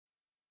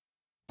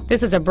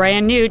This is a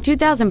brand new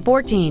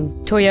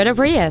 2014 Toyota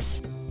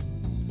Prius.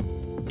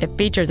 It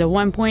features a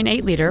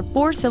 1.8-liter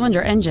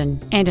four-cylinder engine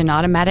and an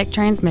automatic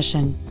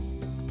transmission.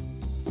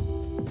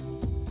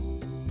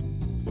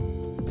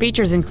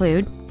 Features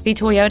include the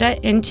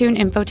Toyota Entune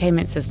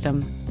infotainment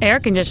system, air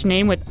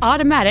conditioning with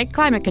automatic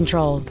climate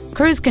control,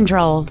 cruise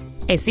control,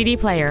 a CD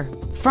player,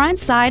 front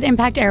side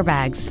impact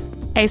airbags,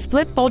 a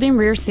split folding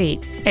rear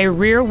seat, a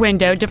rear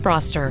window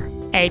defroster,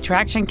 a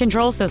traction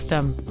control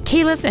system,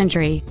 keyless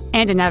entry,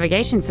 and a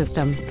navigation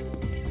system.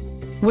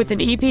 With an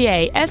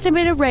EPA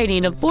estimated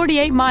rating of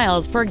 48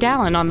 miles per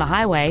gallon on the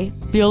highway,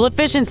 fuel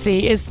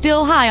efficiency is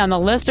still high on the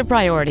list of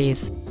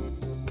priorities.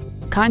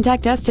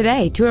 Contact us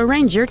today to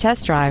arrange your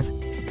test drive.